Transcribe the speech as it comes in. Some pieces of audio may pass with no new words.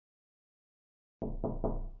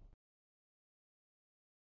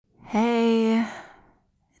Hey,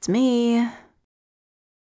 it's me.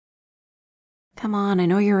 Come on, I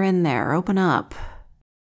know you're in there. Open up.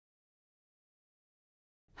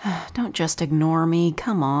 Don't just ignore me,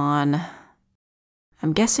 come on.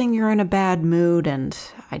 I'm guessing you're in a bad mood, and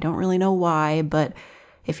I don't really know why, but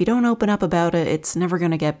if you don't open up about it, it's never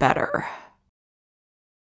gonna get better.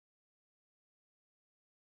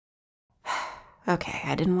 Okay,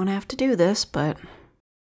 I didn't want to have to do this, but...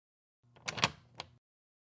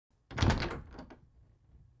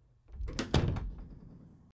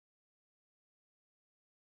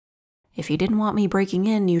 If you didn't want me breaking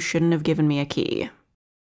in, you shouldn't have given me a key.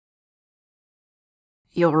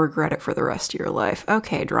 You'll regret it for the rest of your life.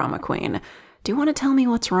 Okay, drama queen. Do you want to tell me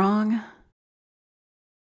what's wrong?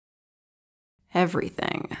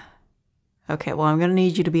 Everything. Okay, well, I'm gonna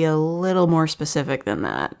need you to be a little more specific than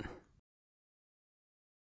that.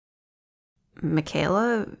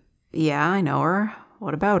 Michaela? Yeah, I know her.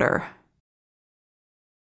 What about her?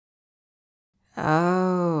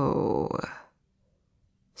 Oh.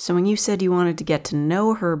 So when you said you wanted to get to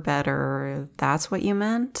know her better, that's what you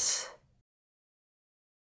meant?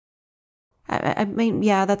 I mean,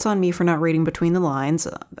 yeah, that's on me for not reading between the lines.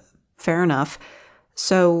 Fair enough.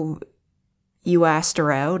 So, you asked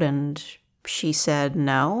her out and she said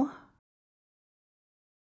no?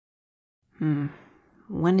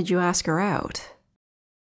 When did you ask her out?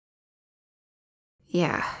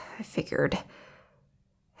 Yeah, I figured.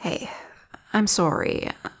 Hey, I'm sorry.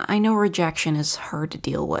 I know rejection is hard to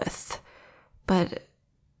deal with, but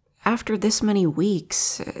after this many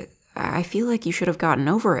weeks, I feel like you should have gotten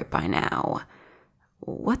over it by now.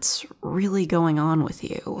 What's really going on with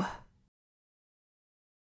you?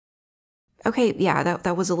 Okay, yeah,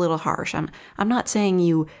 that was a little harsh. I'm not saying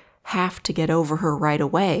you have to get over her right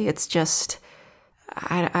away. It's just,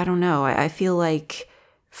 I don't know. I feel like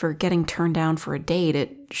for getting turned down for a date,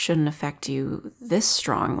 it shouldn't affect you this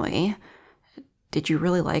strongly. Did you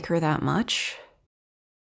really like her that much?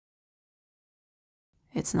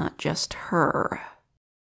 It's not just her.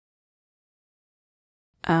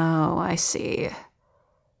 Oh, I see.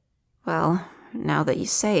 Well, now that you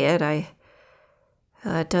say it,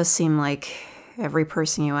 it does seem like every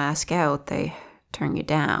person you ask out, they turn you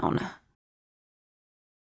down.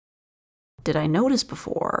 Did I notice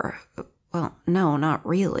before? Well, no, not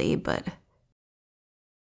really, but...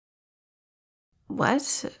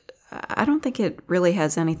 What? I don't think it really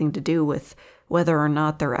has anything to do with whether or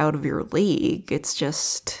not they're out of your league. It's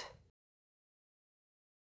just...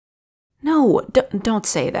 No, don't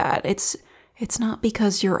say that. It's not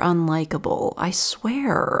because you're unlikable, I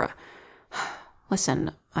swear.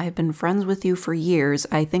 Listen, I've been friends with you for years.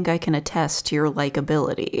 I think I can attest to your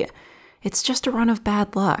likability. It's just a run of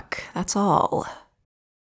bad luck, that's all.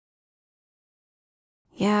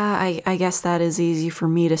 Yeah, I guess that is easy for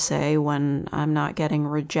me to say when I'm not getting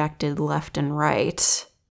rejected left and right.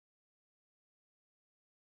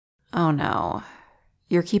 Oh no.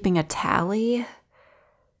 You're keeping a tally?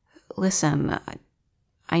 Listen,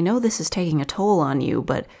 I know this is taking a toll on you,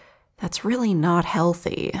 but that's really not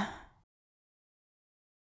healthy.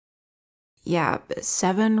 Yeah,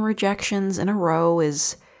 7 rejections in a row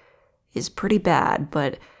is pretty bad,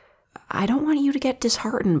 but I don't want you to get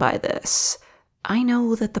disheartened by this. I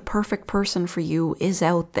know that the perfect person for you is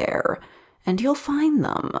out there, and you'll find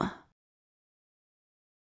them.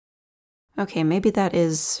 Okay, maybe that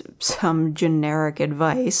is some generic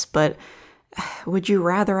advice, but would you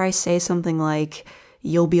rather I say something like,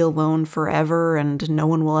 you'll be alone forever and no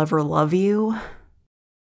one will ever love you?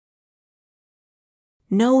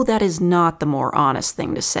 No, that is not the more honest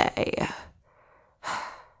thing to say.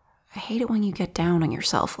 I hate it when you get down on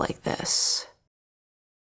yourself like this.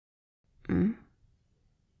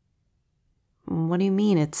 What do you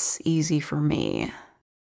mean it's easy for me?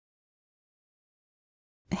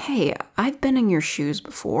 Hey, I've been in your shoes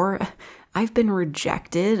before. I've been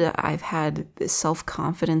rejected. I've had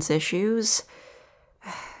self-confidence issues.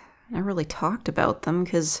 I never really talked about them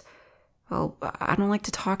because, well, I don't like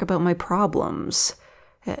to talk about my problems.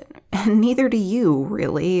 And neither do you,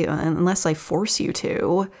 really, unless I force you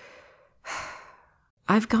to.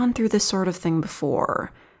 I've gone through this sort of thing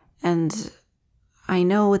before, and I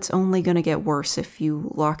know it's only going to get worse if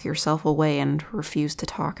you lock yourself away and refuse to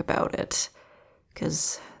talk about it,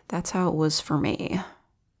 because that's how it was for me.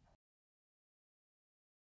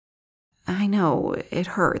 I know, it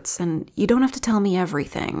hurts, and you don't have to tell me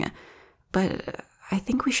everything, but I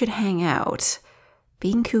think we should hang out.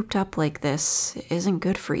 Being cooped up like this isn't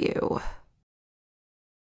good for you.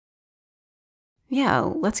 Yeah,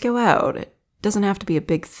 let's go out. It doesn't have to be a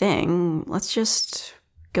big thing. Let's just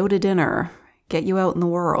go to dinner, get you out in the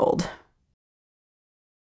world.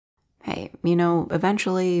 Hey,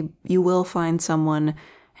 eventually you will find someone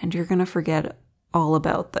and you're gonna forget all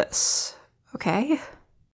about this, okay?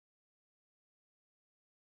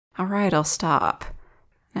 Alright, I'll stop.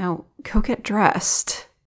 Now, go get dressed.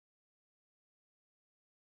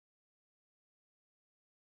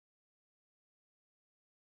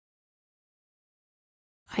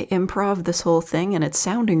 I improv this whole thing and it's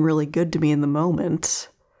sounding really good to me in the moment.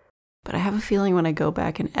 But I have a feeling when I go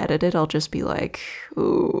back and edit it, I'll just be like,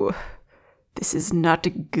 ooh, this is not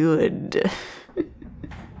good.